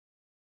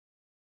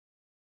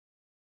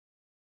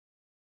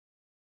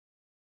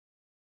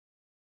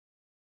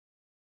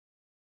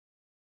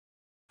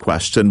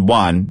Question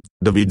 1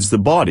 divides the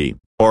body,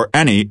 or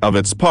any of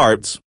its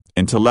parts,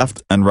 into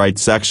left and right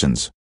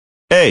sections.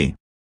 A.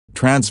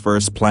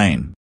 Transverse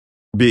plane.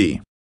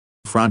 B.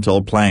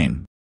 Frontal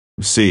plane.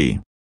 C.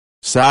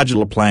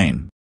 Sagittal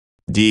plane.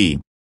 D.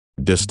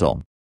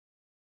 Distal.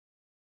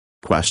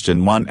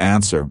 Question 1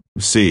 Answer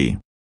C.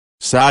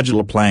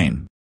 Sagittal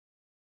plane.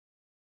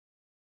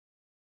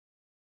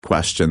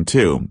 Question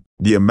 2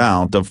 The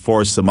amount of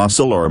force a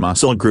muscle or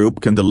muscle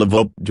group can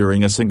develop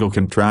during a single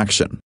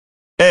contraction.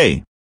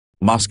 A.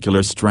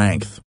 Muscular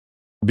strength.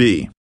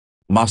 B.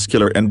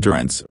 Muscular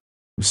endurance.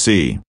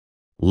 C.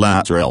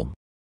 Lateral.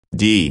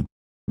 D.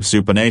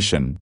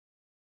 Supination.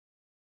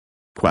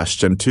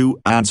 Question 2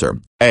 Answer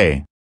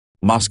A.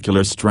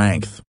 Muscular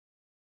strength.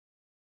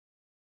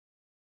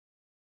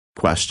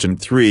 Question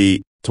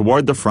 3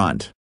 Toward the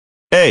front.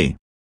 A.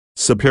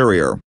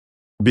 Superior.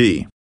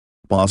 B.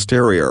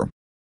 Posterior.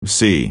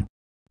 C.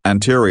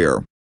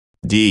 Anterior.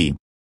 D.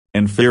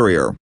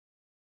 Inferior.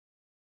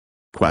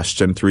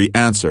 Question 3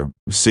 Answer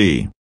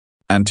C.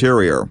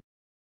 Anterior.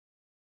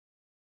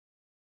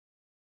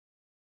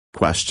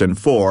 Question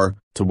 4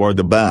 Toward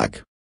the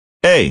back.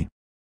 A.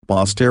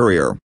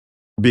 Posterior.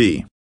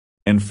 B.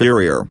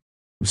 Inferior.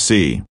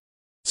 C.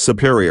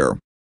 Superior.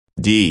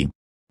 D.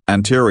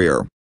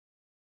 Anterior.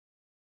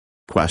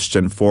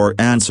 Question 4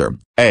 Answer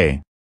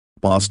A.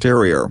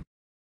 Posterior.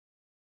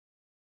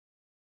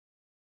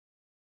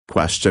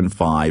 Question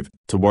 5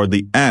 Toward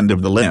the end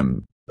of the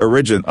limb,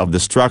 origin of the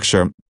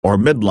structure, or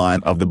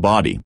midline of the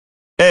body.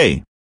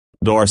 A.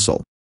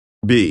 Dorsal.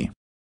 B.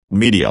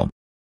 Medial.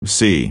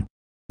 C.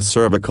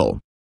 Cervical.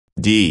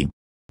 D.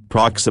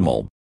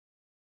 Proximal.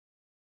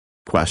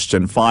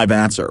 Question 5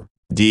 Answer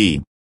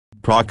D.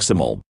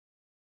 Proximal.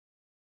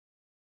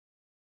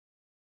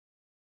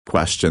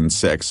 Question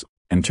 6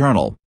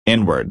 Internal,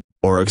 inward,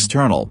 or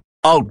external,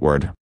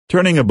 outward,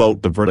 turning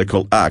about the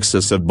vertical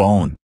axis of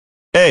bone.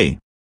 A.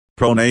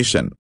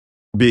 Pronation.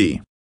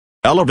 B.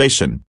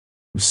 Elevation.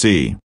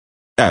 C.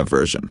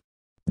 Eversion.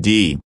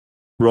 D.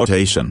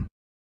 Rotation.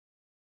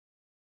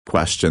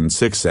 Question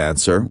 6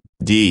 Answer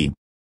D.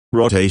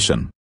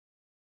 Rotation.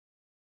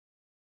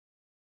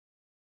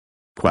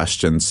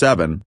 Question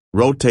 7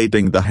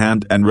 Rotating the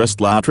hand and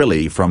wrist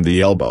laterally from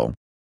the elbow.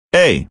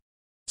 A.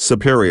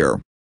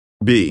 Superior.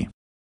 B.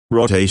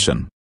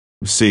 Rotation.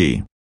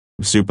 C.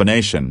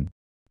 Supination.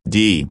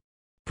 D.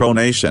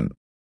 Pronation.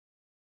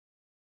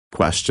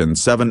 Question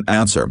 7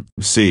 Answer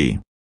C.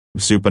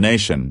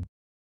 Supination.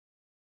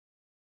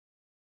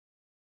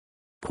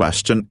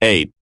 Question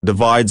 8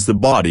 Divides the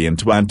body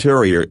into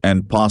anterior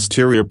and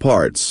posterior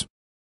parts.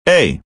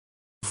 A.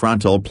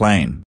 Frontal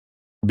plane.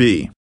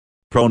 B.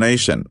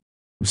 Pronation.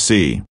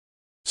 C.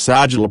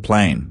 Sagittal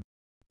plane.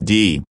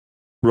 D.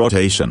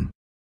 Rotation.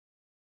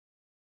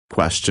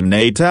 Question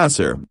 8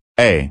 Answer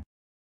A.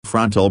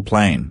 Frontal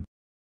plane.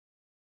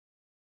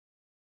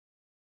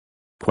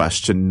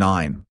 Question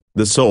 9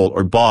 The sole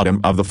or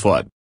bottom of the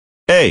foot.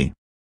 A.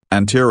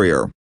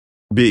 Anterior.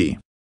 B.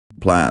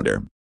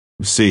 Plantar.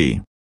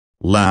 C.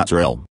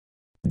 Lateral.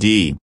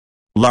 D.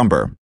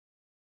 Lumbar.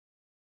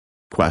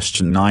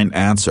 Question 9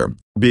 Answer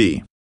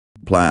B.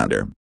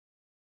 Plantar.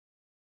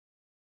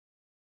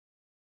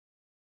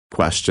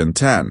 Question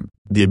 10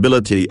 The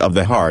ability of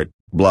the heart,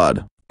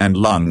 blood, and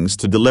lungs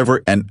to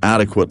deliver an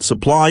adequate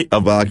supply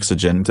of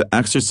oxygen to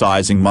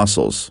exercising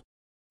muscles.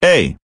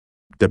 A.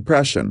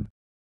 Depression.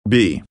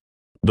 B.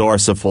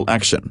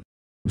 Dorsiflexion.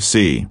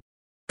 C.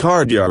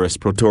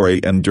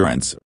 Cardiorespiratory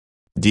endurance.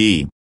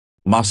 D.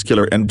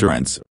 Muscular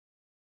endurance.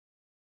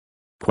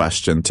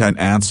 Question 10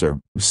 Answer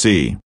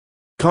C.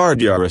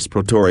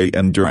 Cardiorespiratory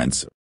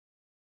endurance.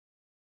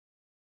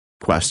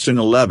 Question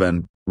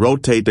 11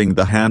 Rotating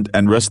the hand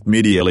and wrist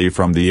medially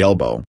from the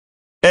elbow.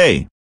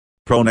 A.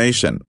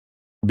 Pronation.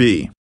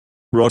 B.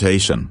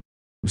 Rotation.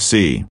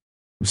 C.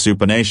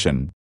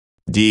 Supination.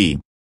 D.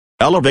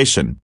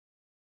 Elevation.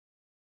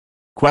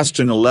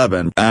 Question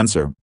 11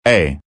 Answer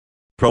A.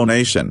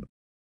 Pronation.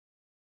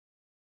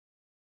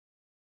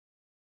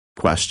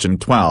 Question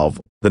 12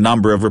 The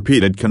number of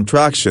repeated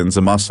contractions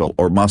a muscle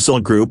or muscle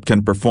group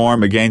can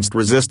perform against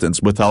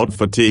resistance without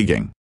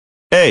fatiguing.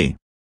 A.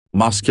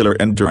 Muscular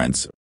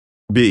endurance.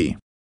 B.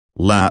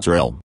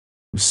 Lateral.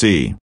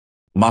 C.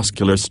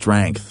 Muscular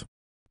strength.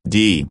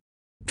 D.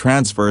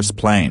 Transverse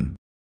plane.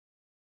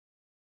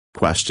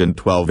 Question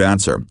 12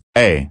 Answer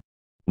A.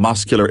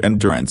 Muscular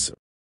endurance.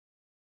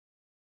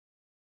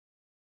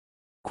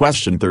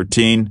 Question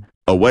 13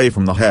 Away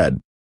from the head.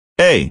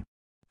 A.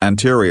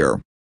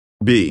 Anterior.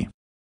 B.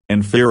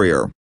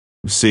 Inferior.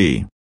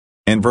 C.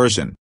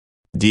 Inversion.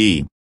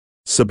 D.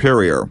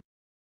 Superior.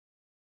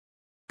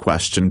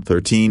 Question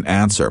 13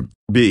 Answer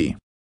B.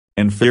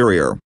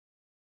 Inferior.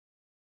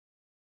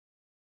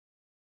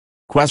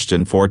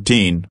 Question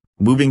 14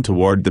 Moving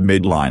toward the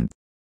midline.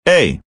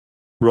 A.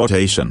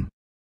 Rotation.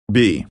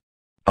 B.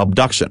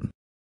 Abduction.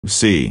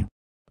 C.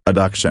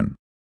 Adduction.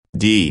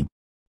 D.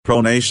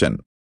 Pronation.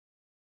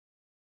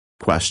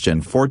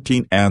 Question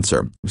 14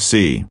 Answer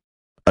C.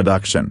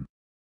 Adduction.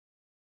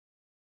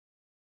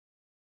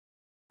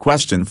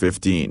 Question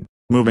 15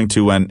 moving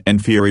to an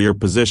inferior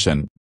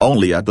position,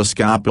 only at the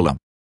scapula.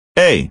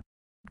 A.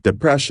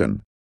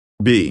 Depression.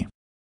 B.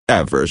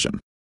 Eversion.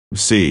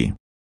 C.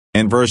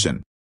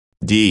 Inversion.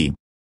 D.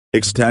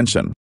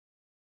 Extension.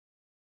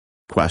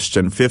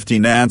 Question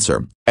 15.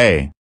 Answer: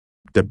 A.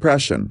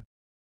 Depression.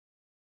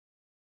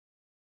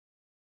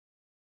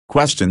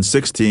 Question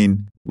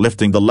 16.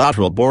 Lifting the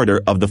lateral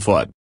border of the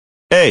foot.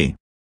 A.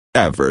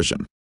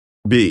 Eversion.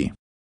 B.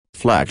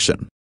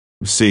 Flexion.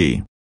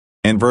 C.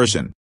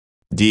 Inversion.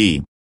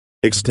 D.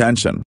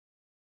 Extension.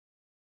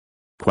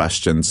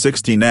 Question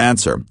 16.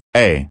 Answer: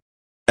 A.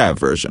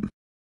 Eversion.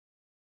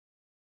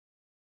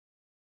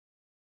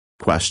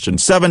 Question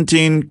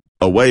 17.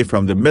 Away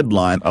from the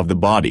midline of the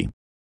body.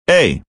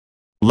 A.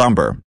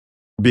 Lumbar.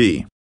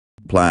 B.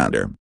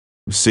 Plantar.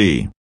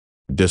 C.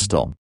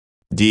 Distal.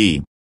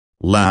 D.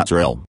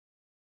 Lateral.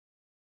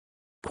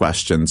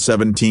 Question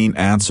 17.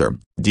 Answer: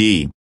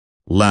 D.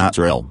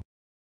 Lateral.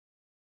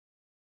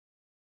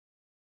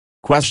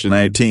 Question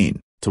 18.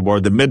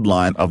 Toward the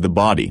midline of the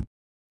body.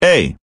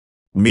 A.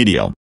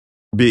 Medial.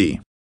 B.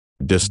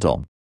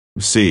 Distal.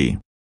 C.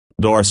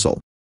 Dorsal.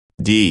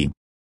 D.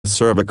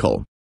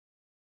 Cervical.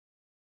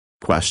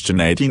 Question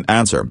 18.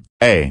 Answer: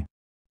 A.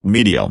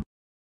 Medial.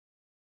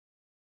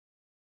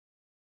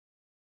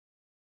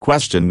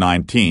 Question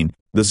 19.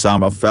 The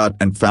sum of fat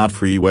and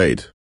fat-free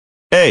weight.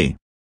 A.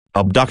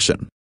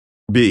 Abduction.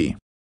 B.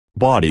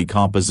 Body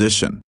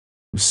composition.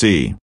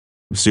 C.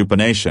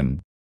 Supination.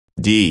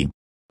 D.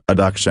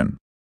 Adduction.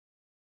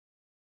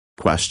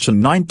 Question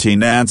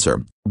 19.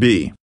 Answer: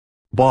 B.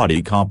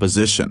 Body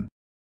composition.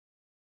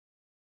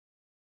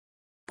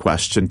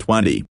 Question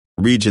 20.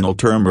 Regional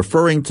term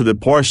referring to the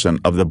portion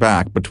of the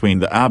back between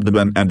the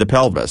abdomen and the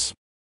pelvis.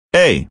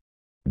 A.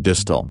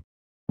 Distal.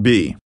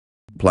 B.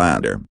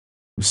 Plantar.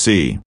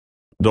 C.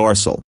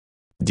 Dorsal.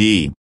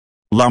 D.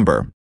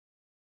 Lumbar.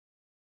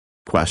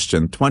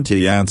 Question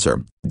 20.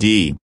 Answer: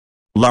 D.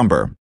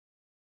 Lumbar.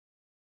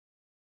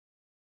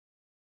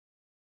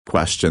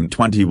 Question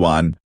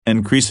 21.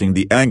 Increasing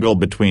the angle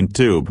between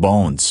two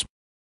bones.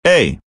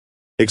 A.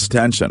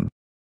 Extension.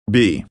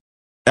 B.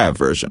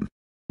 Eversion.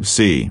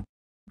 C.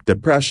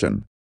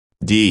 Depression.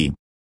 D.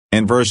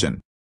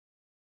 Inversion.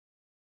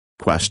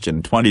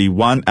 Question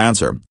 21.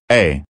 Answer: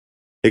 A.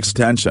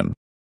 Extension.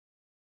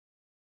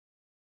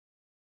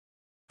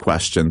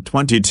 Question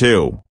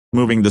 22.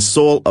 Moving the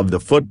sole of the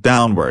foot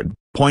downward,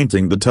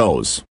 pointing the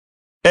toes.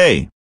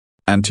 A.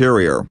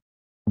 Anterior.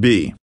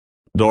 B.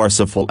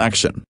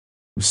 Dorsiflexion.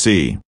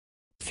 C.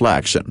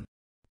 Flexion.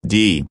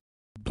 D.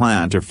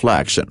 Plantar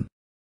flexion.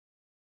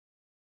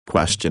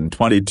 Question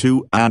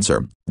 22.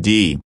 Answer: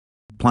 D.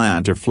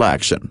 Plantar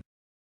flexion.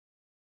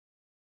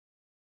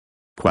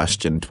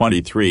 Question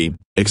 23.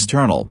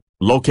 External,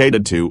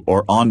 located to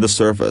or on the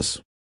surface.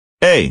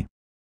 A.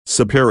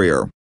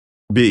 Superior.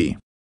 B.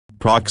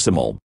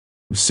 Proximal.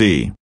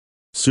 C.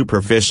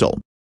 Superficial.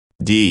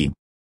 D.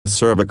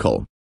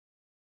 Cervical.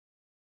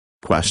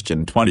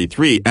 Question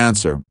 23.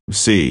 Answer: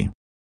 C.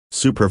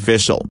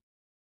 Superficial.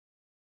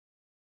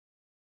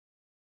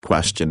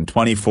 Question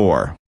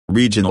 24.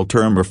 Regional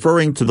term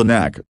referring to the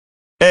neck.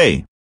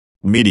 A.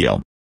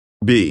 Medial.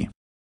 B.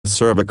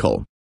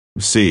 Cervical.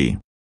 C.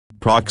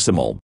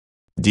 Proximal.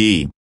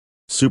 D.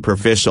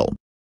 Superficial.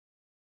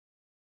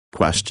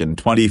 Question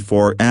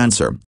 24.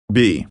 Answer: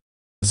 B.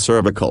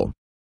 Cervical.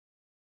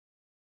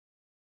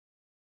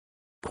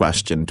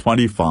 Question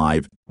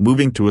 25.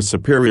 Moving to a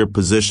superior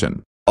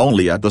position,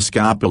 only at the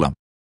scapula.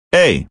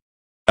 A.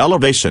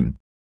 Elevation.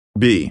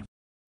 B.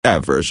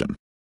 Eversion.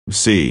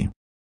 C.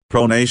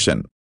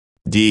 Pronation.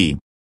 D.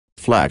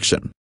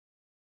 Flexion.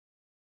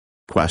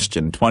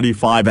 Question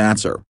 25.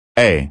 Answer: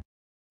 A.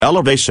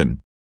 Elevation.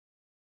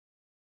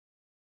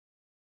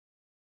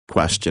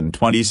 Question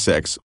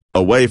 26.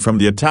 Away from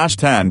the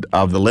attached end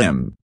of the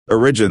limb,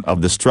 origin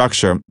of the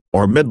structure,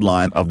 or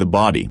midline of the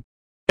body.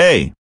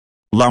 A.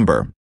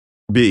 Lumbar.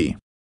 B.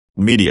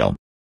 Medial.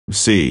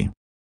 C.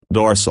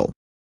 Dorsal.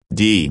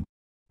 D.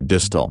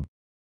 Distal.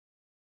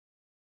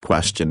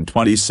 Question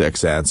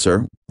 26.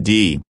 Answer: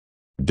 D.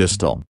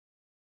 Distal.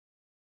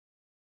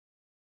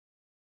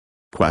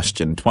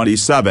 Question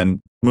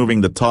 27.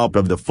 Moving the top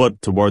of the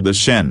foot toward the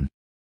shin.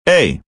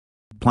 A.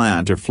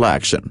 Plantar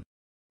flexion.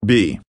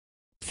 B.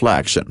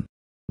 Flexion.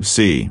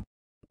 C.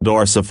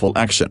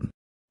 Dorsiflexion.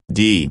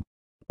 D.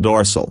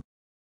 Dorsal.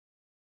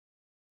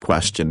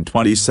 Question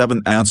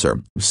 27.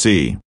 Answer: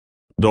 C.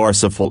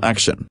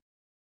 Dorsiflexion.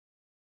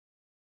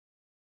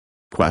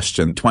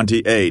 Question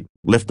 28.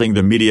 Lifting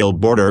the medial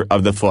border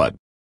of the foot.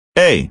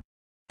 A.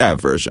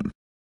 Eversion.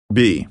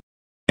 B.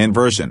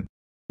 Inversion.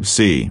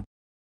 C.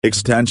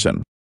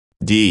 Extension.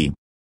 D.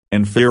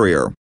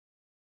 Inferior.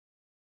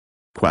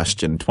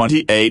 Question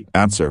 28.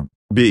 Answer: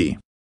 B.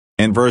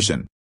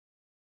 Inversion.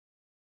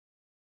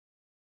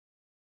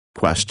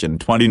 Question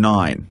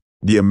 29.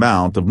 The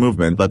amount of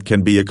movement that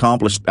can be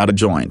accomplished at a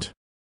joint.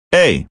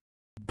 A.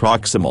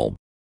 Proximal.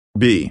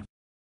 B.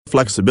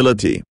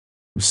 Flexibility.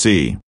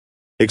 C.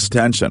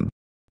 Extension.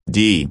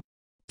 D.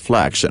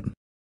 Flexion.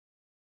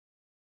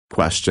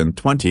 Question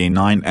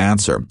 29.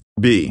 Answer: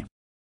 B.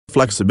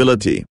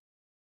 Flexibility.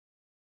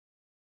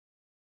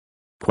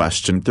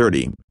 Question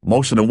 30.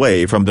 Motion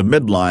away from the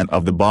midline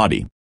of the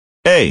body.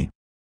 A.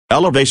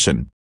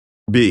 Elevation.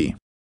 B.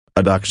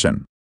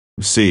 Adduction.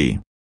 C.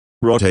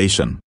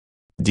 Rotation.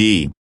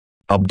 D.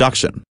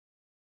 Abduction.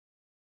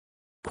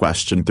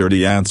 Question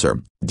 30. Answer: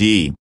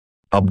 D.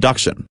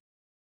 Abduction.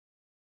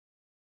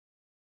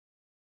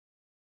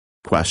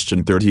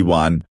 Question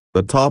 31.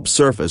 The top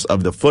surface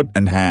of the foot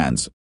and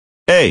hands.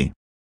 A.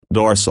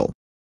 Dorsal.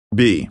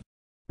 B.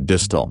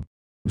 Distal.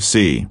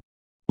 C.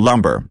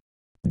 Lumbar.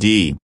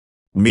 D.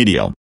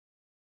 Medial.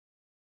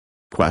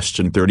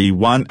 Question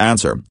 31.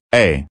 Answer: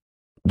 A.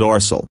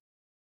 Dorsal.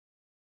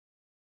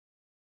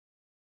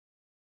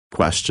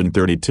 Question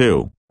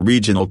 32.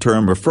 Regional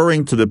term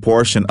referring to the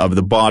portion of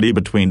the body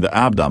between the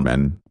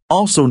abdomen,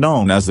 also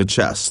known as the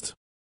chest.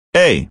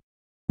 A.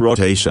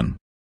 Rotation.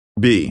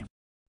 B.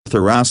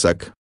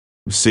 Thoracic.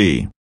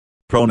 C.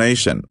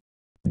 Pronation.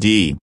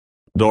 D.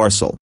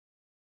 Dorsal.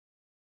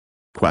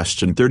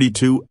 Question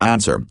 32.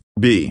 Answer: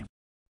 B.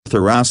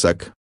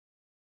 Thoracic.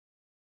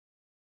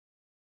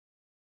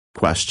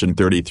 Question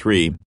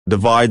 33.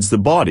 Divides the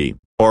body,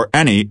 or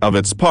any of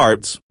its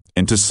parts,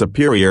 into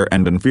superior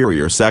and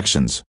inferior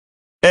sections.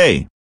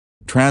 A.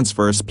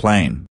 Transverse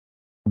plane.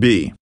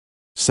 B.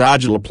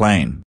 Sagittal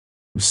plane.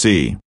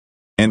 C.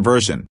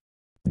 Inversion.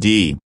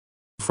 D.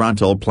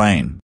 Frontal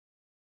plane.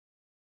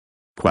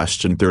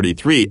 Question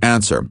 33.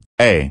 Answer: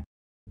 A.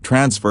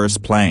 Transverse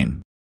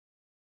plane.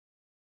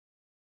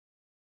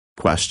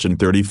 Question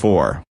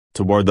 34.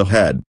 Toward the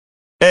head.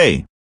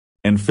 A.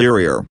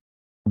 Inferior.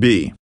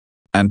 B.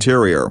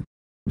 Anterior.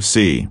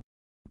 C.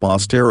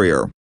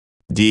 Posterior.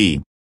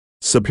 D.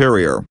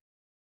 Superior.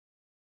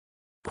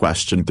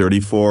 Question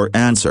 34.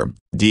 Answer: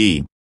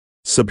 D.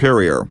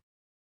 Superior.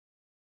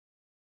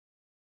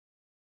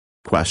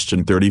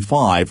 Question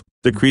 35.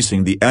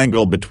 Decreasing the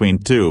angle between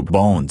two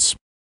bones.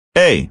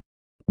 A.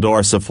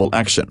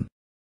 Dorsiflexion.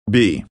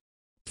 B.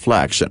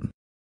 Flexion.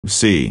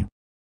 C.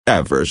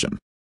 Eversion.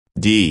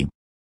 D.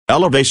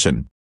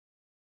 Elevation.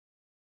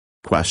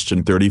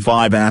 Question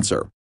 35.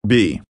 Answer: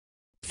 B.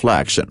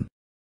 Flexion.